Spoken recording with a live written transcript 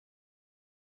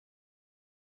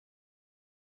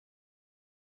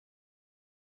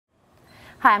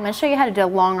Hi, I'm going to show you how to do a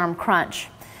long arm crunch.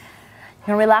 You're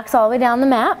going to relax all the way down the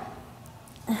mat.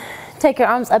 Take your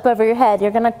arms up over your head. You're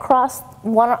going to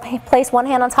place one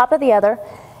hand on top of the other,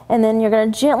 and then you're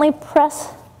going to gently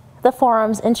press the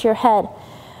forearms into your head.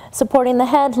 Supporting the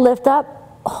head, lift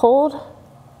up, hold,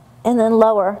 and then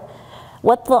lower.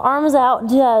 What the arms out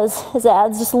does is it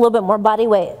adds just a little bit more body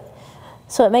weight.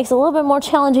 So it makes it a little bit more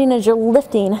challenging as you're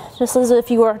lifting, just as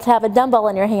if you were to have a dumbbell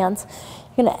in your hands.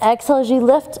 You're going to exhale as you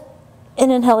lift and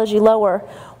inhale as you lower.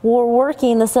 We're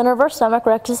working the center of our stomach,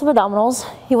 rectus abdominals.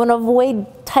 You want to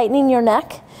avoid tightening your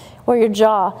neck or your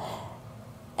jaw.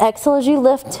 Exhale as you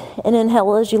lift and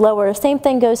inhale as you lower. The same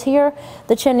thing goes here.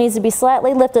 The chin needs to be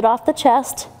slightly lifted off the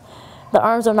chest. The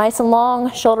arms are nice and long.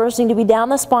 Shoulders need to be down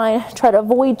the spine. Try to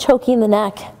avoid choking the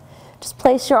neck. Just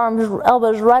place your arms,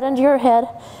 elbows right under your head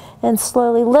and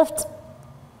slowly lift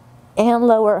and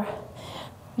lower.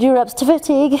 Do reps to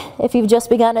fatigue. If you've just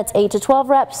begun, it's 8 to 12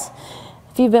 reps.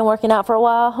 If you've been working out for a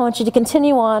while, I want you to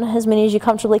continue on as many as you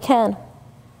comfortably can.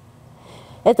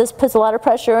 If this puts a lot of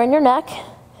pressure in your neck,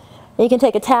 you can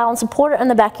take a towel and support it in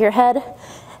the back of your head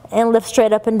and lift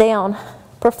straight up and down,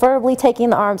 preferably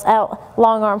taking the arms out.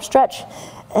 Long arm stretch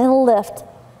and lift.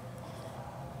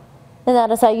 And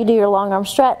that is how you do your long arm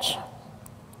stretch.